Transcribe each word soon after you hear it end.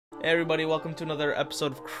Hey everybody, welcome to another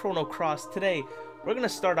episode of Chrono Cross. Today, we're going to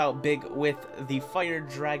start out big with the Fire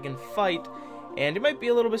Dragon fight, and you might be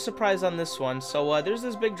a little bit surprised on this one. So, there's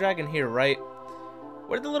this big dragon here, right?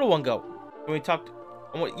 Where'd the little one go? When we talked...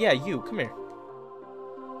 yeah, you, come here.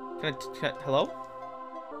 Hello?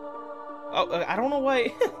 Oh, I don't know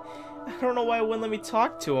why... I don't know why it wouldn't let me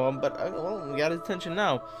talk to him, but, well, we got his attention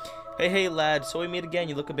now. Hey lad, so we meet again.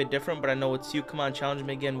 You look a bit different, but I know it's you. Come on, challenge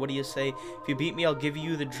me again. What do you say? If you beat me, I'll give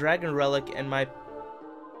you the dragon relic and my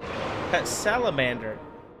pet salamander.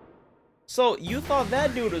 So, you thought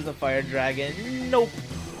that dude was the fire dragon? Nope.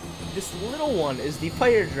 This little one is the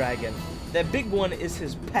fire dragon. That big one is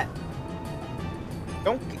his pet.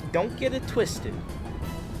 Don't get it twisted.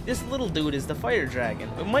 This little dude is the fire dragon.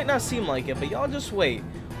 It might not seem like it, but y'all just wait.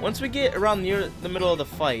 Once we get around near the middle of the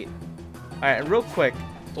fight. Alright, and real quick.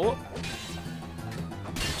 Oh,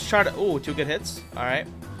 let's try to. Oh, 2 good hits. All right.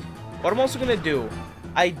 What I'm also gonna do,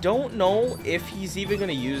 I don't know if he's even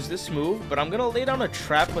gonna use this move, but I'm gonna lay down a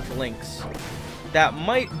trap with Lynx that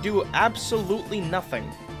might do absolutely nothing.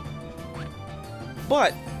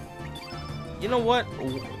 But you know what?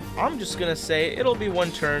 I'm just gonna say it'll be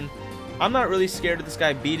 1 turn. I'm not really scared of this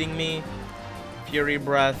guy beating me. Fury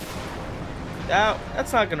Breath.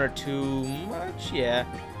 That's not gonna hurt too much. Yeah.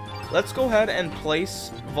 Let's go ahead and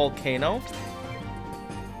place Volcano.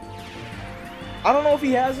 I don't know if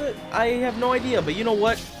he has it. I have no idea. But you know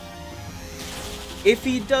what? If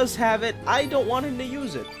he does have it, I don't want him to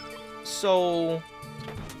use it. So...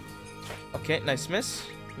 okay, nice miss.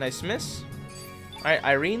 Nice miss. Alright,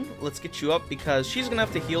 Irene, let's get you up because she's going to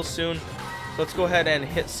have to heal soon. So let's go ahead and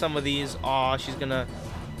hit some of these. Aw, she's going to...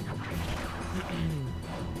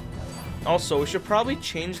 Also, we should probably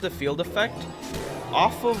change the field effect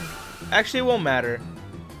off of... actually, it won't matter.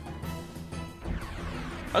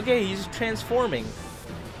 Okay, he's transforming.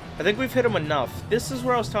 I think we've hit him enough. This is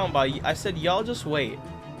where I was talking about. I said, y'all just wait.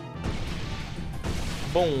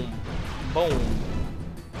 Boom. Boom.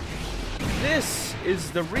 This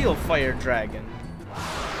is the real fire dragon.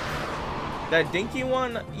 That dinky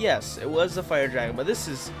one, yes, it was the fire dragon. But this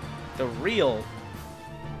is the real...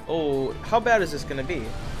 oh, how bad is this going to be?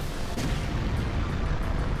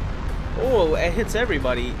 Oh, it hits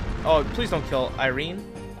everybody. Oh, please don't kill Irene.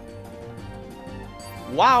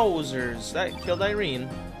 Wowzers, that killed Irene.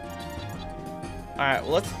 Alright,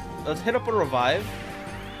 well, let's hit up a revive.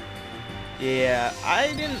 Yeah, I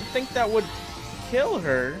didn't think that would kill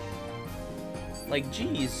her. Like,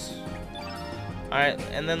 jeez. Alright,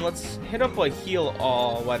 and then let's hit up a heal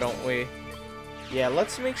all, why don't we? Yeah,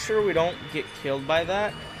 let's make sure we don't get killed by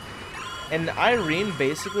that. And Irene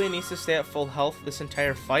basically needs to stay at full health this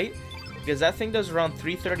entire fight, because that thing does around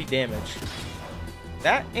 330 damage.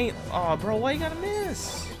 That ain't... aw, bro, why you gotta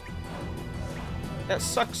miss? That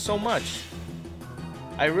sucks so much.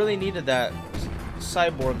 I really needed that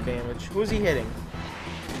cyborg damage. Who's he hitting?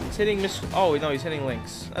 He's hitting Miss... oh, no, he's hitting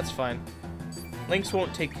Lynx. That's fine. Lynx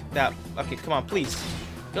won't take that... okay, come on, please.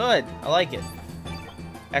 Good. I like it.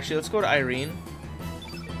 Actually, let's go to Irene.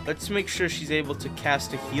 Let's make sure she's able to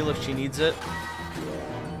cast a heal if she needs it.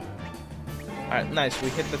 Alright, nice. We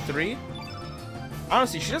hit the 3.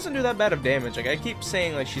 Honestly, she doesn't do that bad of damage. Like, I keep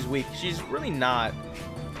saying, like, she's weak. She's really not.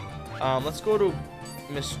 Let's go to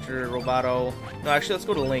Mr. Roboto. No, actually, let's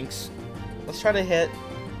go to Lynx. Let's try to hit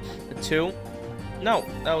a 2. No,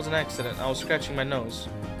 that was an accident. I was scratching my nose.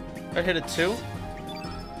 I hit a 2.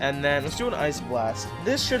 And then, let's do an Ice Blast.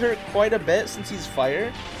 This should hurt quite a bit since he's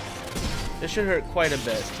fire. This should hurt quite a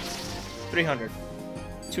bit. 300.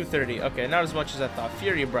 230. Okay, not as much as I thought.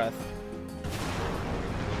 Fury Breath.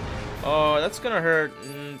 Oh, that's gonna hurt.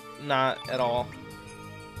 Not at all.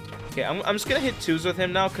 Okay, I'm just gonna hit 2s with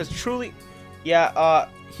him now, because truly, yeah,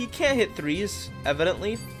 he can't hit 3s,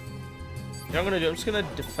 evidently. You know what I'm gonna do? I'm just gonna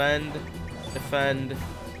defend, defend,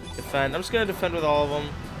 defend. I'm just gonna defend with all of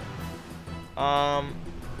them.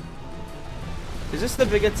 Is this the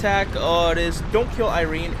big attack? Oh, it is. Don't kill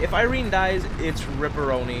Irene. If Irene dies, it's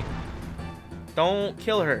Ripperoni. Don't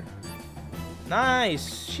kill her.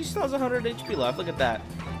 Nice. She still has 100 HP left. Look at that.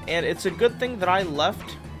 And it's a good thing that I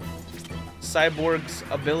left Cyborg's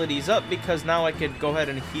abilities up, because now I could go ahead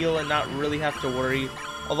and heal and not really have to worry.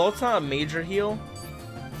 Although it's not a major heal.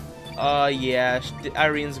 Yeah,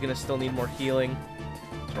 Irene's gonna still need more healing.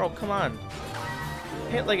 Bro, come on.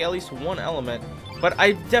 Hit like at least 1 element. But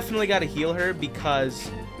I definitely gotta heal her, because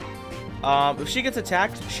if she gets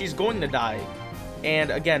attacked, she's going to die. And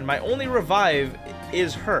again, my only revive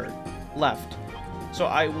is her left. So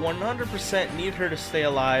I 100% need her to stay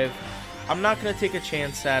alive. I'm not going to take a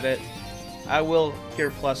chance at it. I will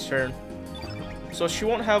Cure Plus her. So she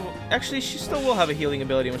won't have... actually, she still will have a healing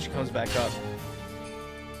ability when she comes back up.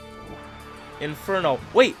 Inferno.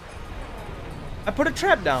 Wait! I put a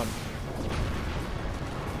trap down.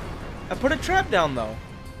 I put a trap down, though.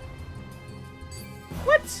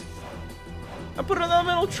 What? I put another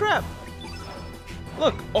metal trap.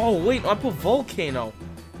 Look. Oh, wait. I put Volcano.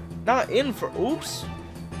 Not oops.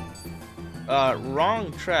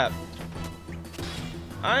 Wrong trap.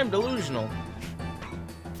 I'm delusional.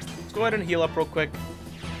 Let's go ahead and heal up real quick.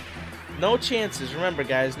 No chances. Remember,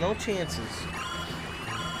 guys. No chances.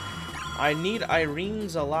 I need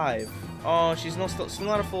Irene's alive. Oh, she's still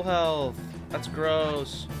not at full health. That's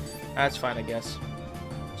gross. That's fine, I guess.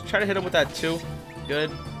 Let's try to hit him with that too.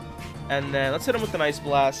 Good. And then let's hit him with an Ice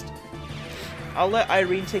Blast. I'll let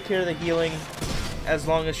Irene take care of the healing as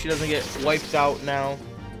long as she doesn't get wiped out now.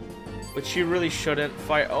 But she really shouldn't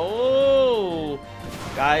fight. Oh!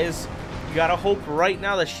 Guys, you gotta hope right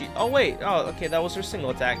now that she... Oh, wait. Oh, okay, that was her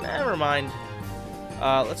single attack. Never mind.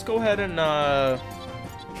 Let's go ahead and... No,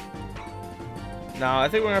 I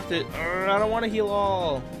think we're gonna have to... I don't want to heal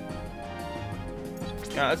all.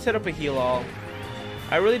 Let's hit up a heal all.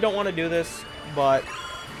 I really don't want to do this, but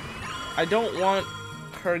I don't want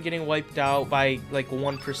her getting wiped out by like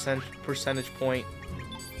 1% percentage point.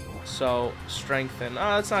 So strengthen.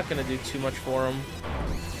 That's not gonna do too much for him.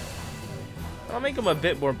 I'll make him a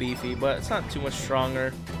bit more beefy, but it's not too much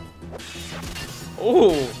stronger.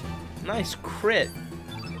 Oh, nice crit.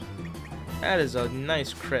 That is a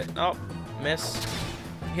nice crit. Oh, miss.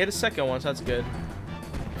 Hit a second one, so that's good.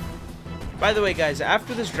 By the way, guys,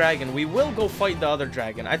 after this dragon, we will go fight the other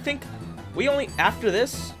dragon. I think we only, after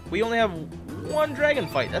this, we only have one dragon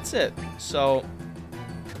fight. That's it. So,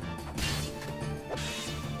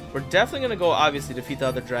 we're definitely going to go, obviously, defeat the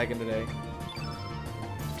other dragon today.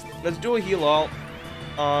 Let's do a heal all.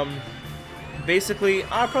 Basically,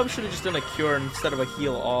 I probably should have just done a cure instead of a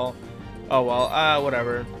heal all. Oh, well,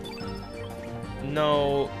 whatever.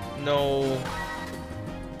 No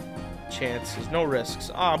chances, no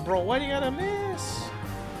risks. Ah, bro, why do you gotta miss?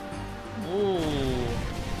 Ooh.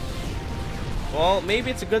 Well,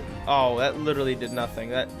 maybe it's a good... Oh, that literally did nothing.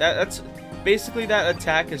 That's basically, that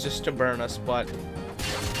attack is just to burn us, but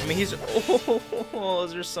I mean, he's... Oh,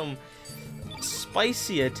 those are some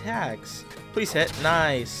spicy attacks. Please hit.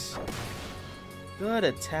 Nice. Good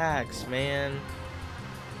attacks, man.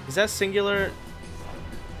 Is that singular?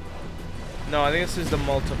 No, I think this is the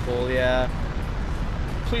multiple, yeah.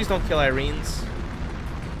 Please don't kill Irene's.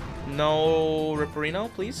 No Ripperino,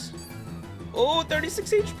 please. Oh, 36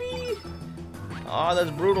 HP! Oh,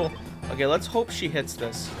 that's brutal. Okay, let's hope she hits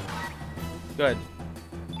this. Good.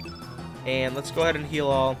 And let's go ahead and heal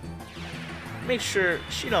all. Make sure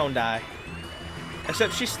she don't die.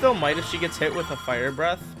 Except she still might if she gets hit with a fire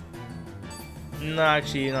breath. No,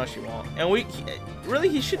 actually, no, she won't. And really,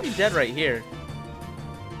 he should be dead right here.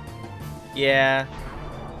 Yeah.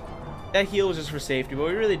 That heal was just for safety, but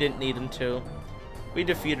we really didn't need him to. We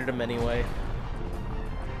defeated him anyway.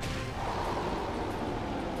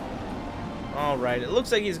 Alright, it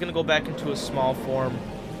looks like he's gonna go back into a small form.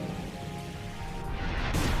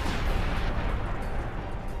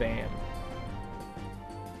 Bam.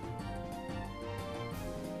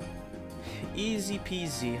 Easy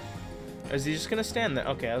peasy. Is he just gonna stand there?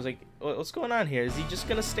 Okay, I was like, what's going on here? Is he just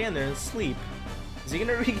gonna stand there and sleep? Is he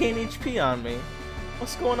gonna regain HP on me?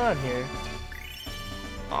 What's going on here?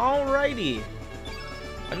 Alrighty.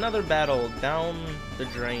 Another battle down the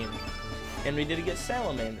drain. And we did get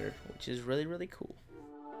Salamander, which is really, really cool.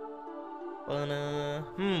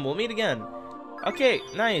 We'll meet again. Okay,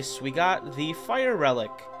 nice. We got the Fire Relic.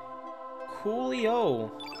 Coolio.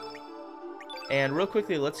 And real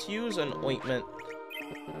quickly, let's use an ointment.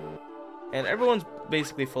 And everyone's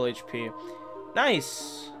basically full HP.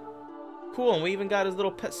 Nice. Cool, and we even got his little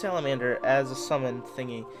pet salamander as a summon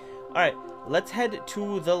thingy. Alright, let's head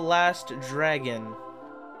to the last dragon.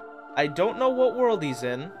 I don't know what world he's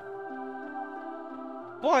in.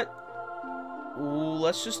 But, ooh,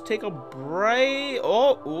 let's just take a bright...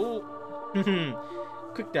 Oh, ooh.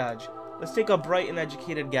 Quick dodge. Let's take a bright and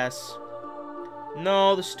educated guess.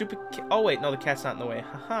 No, the stupid cat... Oh, wait, no, the cat's not in the way.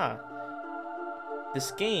 Haha.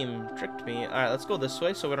 This game tricked me. Alright, let's go this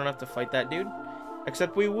way so we don't have to fight that dude.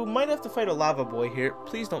 Except we might have to fight a lava boy here.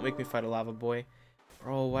 Please don't make me fight a lava boy.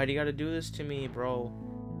 Bro, why do you gotta do this to me, bro?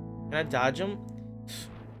 Can I dodge him?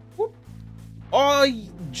 Whoop. Oh,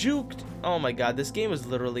 he juked. Oh my god, this game is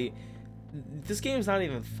literally... This game is not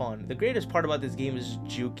even fun. The greatest part about this game is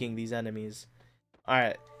juking these enemies.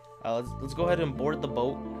 Alright, let's go ahead and board the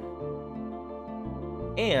boat.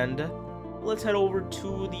 And let's head over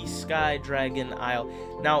to the Sky Dragon Isle.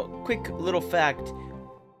 Now, quick little fact.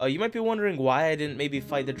 You might be wondering why I didn't maybe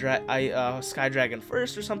fight the Sky Dragon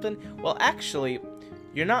first or something. Well, actually,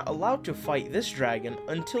 you're not allowed to fight this dragon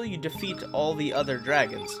until you defeat all the other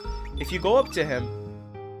dragons. If you go up to him,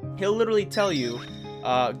 he'll literally tell you,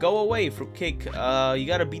 go away, fruitcake, you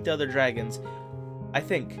gotta beat the other dragons. I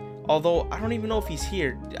think. Although, I don't even know if he's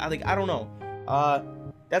here. I don't know.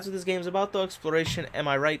 That's what this game's about, though. Exploration, am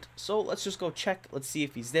I right? So, let's just go check. Let's see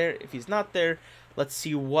if he's there. If he's not there, let's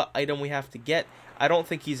see what item we have to get. I don't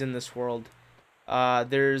think he's in this world.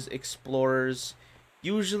 There's explorers.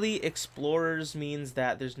 Usually, explorers means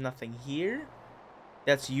that there's nothing here.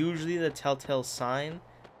 That's usually the telltale sign.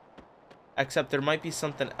 Except there might be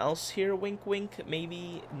something else here. Wink, wink.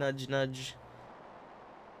 Maybe. Nudge, nudge.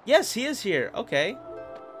 Yes, he is here. Okay.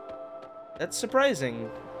 That's surprising.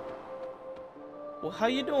 Well, how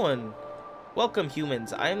you doing? Welcome,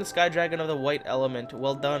 humans. I am the Sky Dragon of the White Element.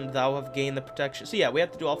 Well done, thou have gained the protection. So yeah, we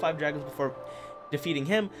have to do all 5 dragons before defeating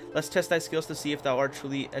him. Let's test thy skills to see if thou art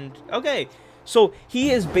truly... And okay, so he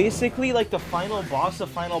is basically like the final boss of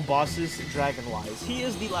final bosses dragon-wise. He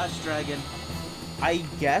is the last dragon. I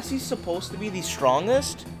guess he's supposed to be the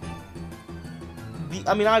strongest.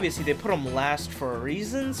 I mean, obviously, they put him last for a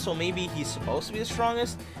reason, so maybe he's supposed to be the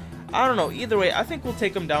strongest. I don't know. Either way, I think we'll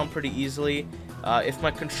take him down pretty easily if my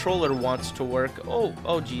controller wants to work. Oh,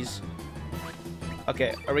 jeez.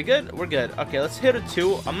 Okay, are we good? We're good. Okay, let's hit a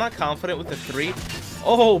 2. I'm not confident with a 3.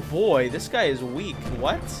 Oh, boy, this guy is weak.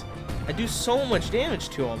 What? I do so much damage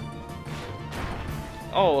to him.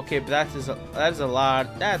 Oh, okay, but that's a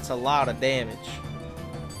lot of damage.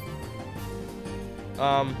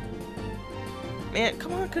 Man,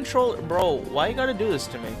 come on, controller. Bro, why you gotta do this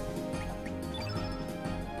to me?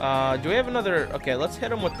 Do we have another... Okay, let's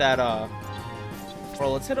hit him with that,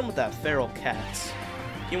 Bro, let's hit him with that feral cats.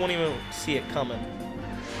 He won't even see it coming.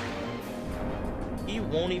 He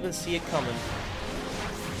won't even see it coming.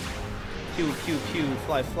 Pew, pew, pew,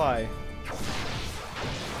 fly, fly.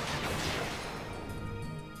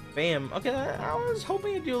 Bam. Okay, I was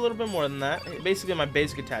hoping to do a little bit more than that. Basically, my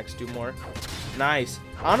basic attacks do more. Nice.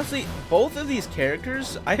 Honestly, both of these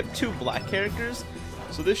characters, I have 2 black characters,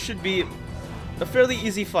 so this should be a fairly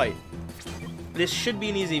easy fight. This should be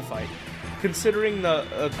an easy fight, considering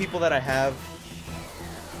the people that I have.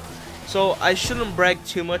 So I shouldn't brag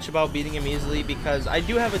too much about beating him easily, because I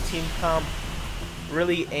do have a team comp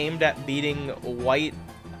really aimed at beating white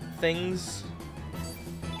things.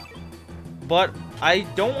 But I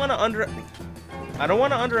don't want to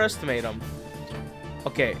underestimate him.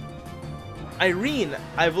 Okay. Irene,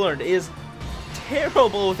 I've learned, is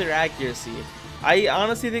terrible with her accuracy. I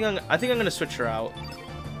honestly think I'm gonna switch her out.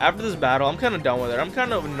 After this battle, I'm kind of done with her. I'm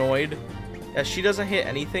kind of annoyed that she doesn't hit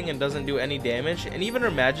anything and doesn't do any damage, and even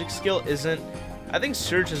her magic skill isn't... I think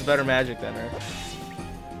Surge has better magic than her.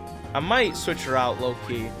 I might switch her out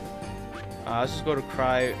low-key. Let's just go to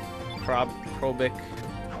Probic.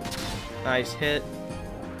 Nice hit.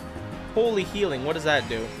 Holy healing, what does that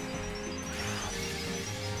do?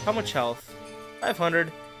 How much health?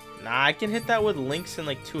 500. Nah, I can hit that with links in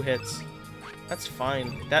like 2 hits. That's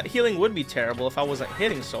fine. That healing would be terrible if I wasn't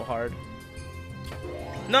hitting so hard.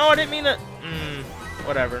 No, I didn't mean to...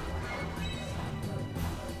 whatever.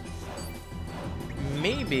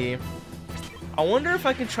 Maybe. I wonder if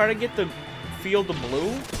I can try to get the field of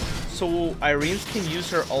blue so Irene's can use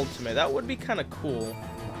her ultimate. That would be kind of cool.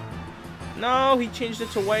 No, he changed it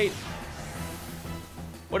to white.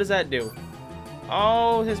 What does that do?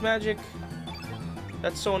 Oh, his magic.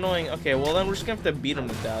 That's so annoying. Okay, well then we're just gonna have to beat him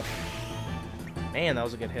to death. Man, that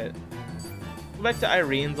was a good hit. Go back to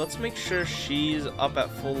Irene's. Let's make sure she's up at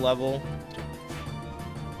full level.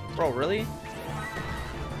 Bro, really?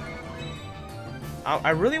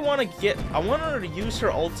 I really want to get... I want her to use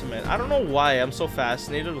her ultimate. I don't know why I'm so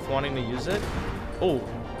fascinated with wanting to use it. Oh.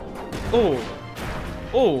 Oh.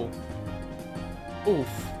 Oh. Oof.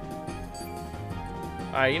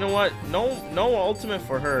 Alright, you know what? No ultimate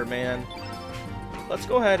for her, man. Let's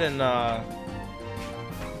go ahead and,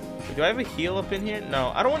 do I have a heal up in here?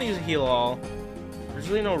 No, I don't want to use a heal at all. There's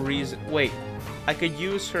really no reason. Wait. I could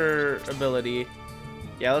use her ability.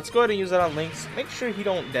 Yeah, let's go ahead and use that on Lynx. Make sure he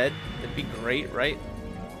don't dead. That'd be great, right?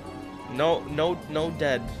 No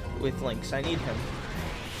dead with Lynx. I need him.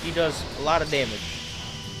 He does a lot of damage.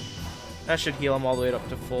 That should heal him all the way up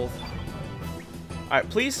to full. Alright,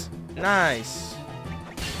 please. Nice.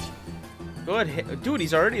 Go ahead. Dude,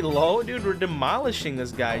 he's already low. Dude, we're demolishing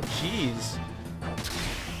this guy. Jeez.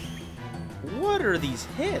 What are these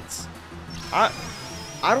hits? I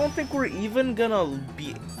don't think we're even gonna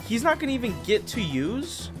be... He's not gonna even get to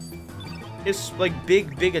use his, like,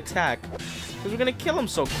 big attack. Because we're gonna kill him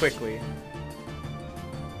so quickly.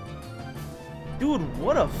 Dude,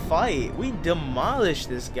 what a fight. We demolished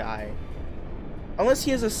this guy. Unless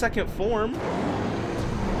he has a second form.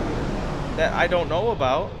 that I don't know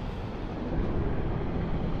about.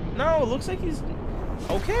 No, it looks like he's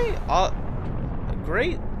okay.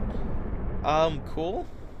 Great. Cool.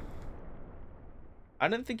 I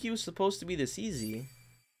didn't think he was supposed to be this easy.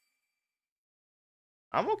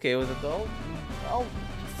 I'm okay with it though. Oh,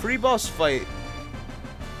 free boss fight.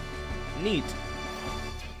 Neat.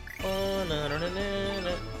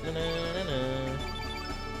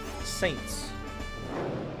 Saints.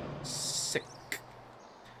 Sick.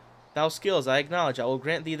 Thou skills, I acknowledge. I will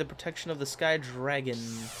grant thee the protection of the sky dragon.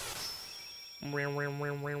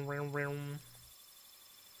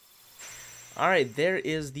 Alright, there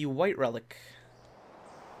is the white relic.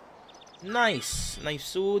 Nice.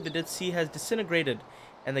 Nice. Ooh, the Dead Sea has disintegrated,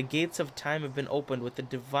 and the gates of time have been opened with the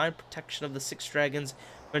divine protection of the 6 dragons.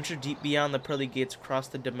 Venture deep beyond the pearly gates across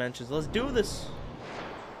the dimensions. Let's do this.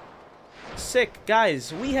 Sick.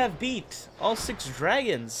 Guys, we have beat all 6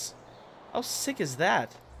 dragons. How sick is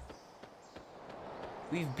that?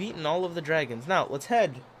 We've beaten all of the dragons. Now, let's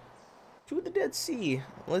head to the Dead Sea.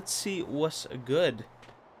 Let's see what's good.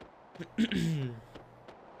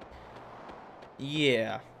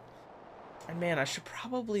 Yeah. And man, I should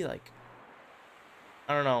probably, like,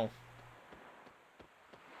 I don't know.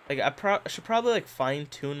 Like, I should probably, like,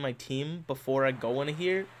 fine-tune my team before I go into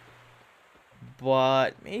here.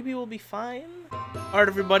 But maybe we'll be fine. Alright,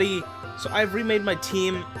 everybody. So I've remade my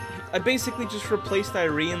team. I basically just replaced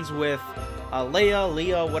Irene's with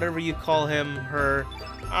Leah, whatever you call him, her.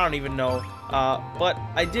 I don't even know. But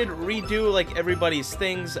I did redo, like, everybody's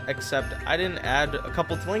things, except I didn't add a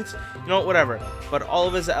couple to links. You know what, whatever. But all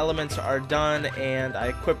of his elements are done, and I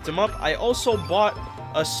equipped him up. I also bought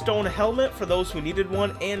a stone helmet for those who needed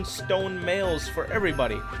one, and stone mails for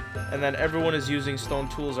everybody. And then everyone is using stone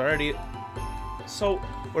tools already. So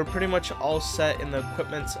we're pretty much all set in the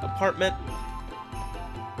equipment's apartment.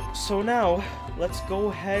 So now, let's go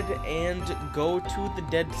ahead and go to the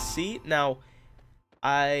Dead Sea. Now,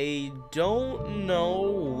 I don't know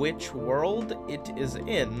which world it is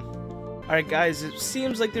in. Alright guys, it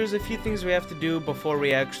seems like there's a few things we have to do before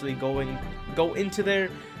we actually go into there.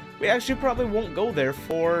 We actually probably won't go there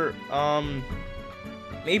for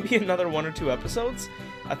maybe another 1 or 2 episodes.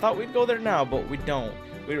 I thought we'd go there now, but we don't.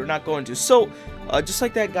 We're not going to. So, just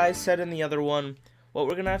like that guy said in the other one, what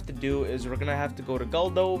we're gonna have to do is we're gonna have to go to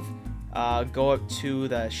Guldove, go up to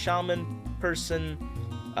the shaman person,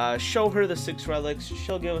 show her the 6 relics,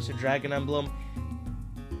 she'll give us a dragon emblem,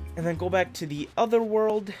 and then go back to the other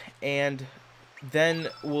world, and then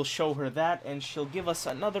we'll show her that, and she'll give us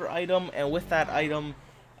another item, and with that item,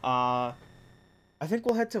 I think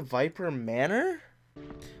we'll head to Viper Manor?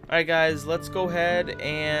 Alright guys, let's go ahead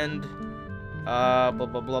and, blah blah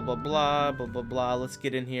blah blah blah, blah blah blah, let's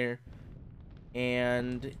get in here,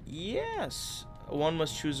 and, yes, one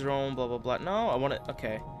must choose their own, blah blah blah, no, I want it,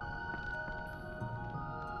 okay.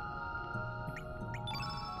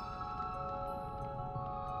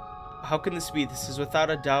 How can this be? This is without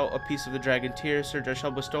a doubt a piece of the dragon tier. Sir, I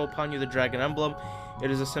shall bestow upon you the dragon emblem.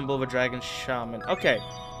 It is a symbol of a dragon shaman. Okay,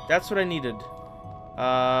 that's what I needed.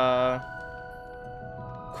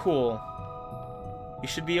 Cool. You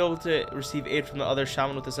should be able to receive aid from the other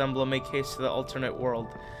shaman with this emblem. Make haste to the alternate world.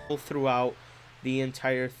 Throughout the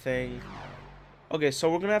entire thing. Okay,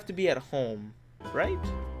 so we're gonna have to be at home, right?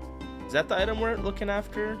 Is that the item we're looking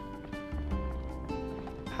after?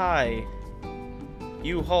 Hi.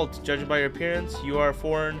 You halt, judged by your appearance, you are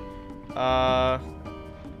foreign.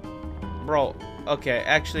 Bro, okay,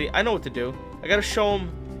 actually, I know what to do. I gotta show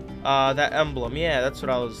him, that emblem. Yeah, that's what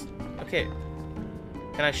I was, okay.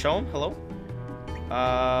 Can I show him? Hello?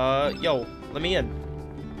 Yo, let me in.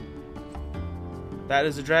 That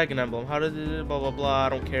is a dragon emblem. How did it, blah, blah, blah, I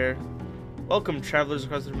don't care. Welcome, travelers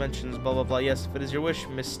across the dimensions, blah, blah, blah. Yes, if it is your wish,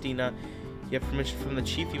 Miss Stina, you have permission from the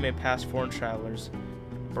chief, you may pass foreign travelers.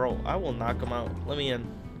 Bro, I will knock him out. Let me in.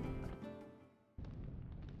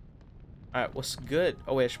 Alright, what's good?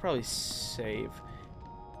 Oh, wait, I should probably save.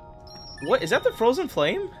 What? Is that the frozen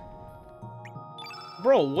flame?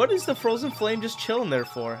 Bro, what is the frozen flame just chilling there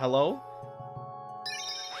for? Hello?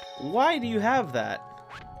 Why do you have that?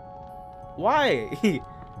 Why?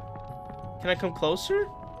 Can I come closer?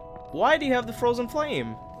 Why do you have the frozen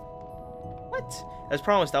flame? What? As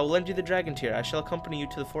promised, I will lend you the dragon tier. I shall accompany you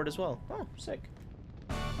to the fort as well. Oh, sick.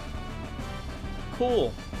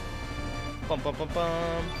 Cool. Bum, bum, bum,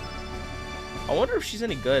 bum. I wonder if she's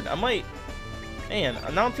any good. I might. Man,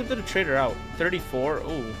 now I'm tempted to trade her out. 34.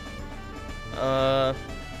 Ooh. Nah,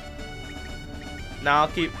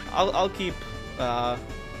 I'll keep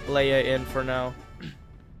Leia in for now.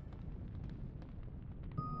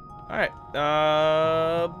 All right.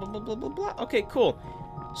 Blah, blah, blah, blah, blah. Okay, cool.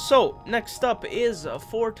 So, next up is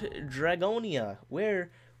Fort Dragonia,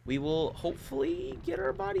 where we will hopefully get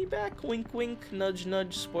our body back. Wink, wink, nudge,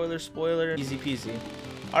 nudge, spoiler, spoiler. Easy peasy.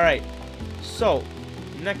 Alright, so,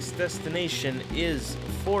 next destination is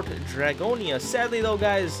Fort Dragonia. Sadly, though,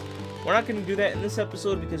 guys, we're not going to do that in this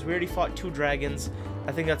episode because we already fought 2 dragons.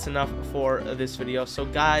 I think that's enough for this video. So,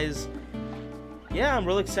 guys, yeah, I'm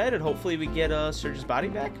really excited. Hopefully, we get Surge's body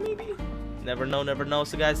back, maybe? Never know, never know.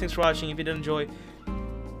 So, guys, thanks for watching. If you did enjoy,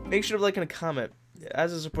 make sure to like and comment,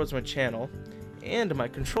 as it supports my channel. And my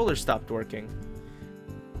controller stopped working.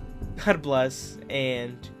 God bless,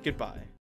 and goodbye.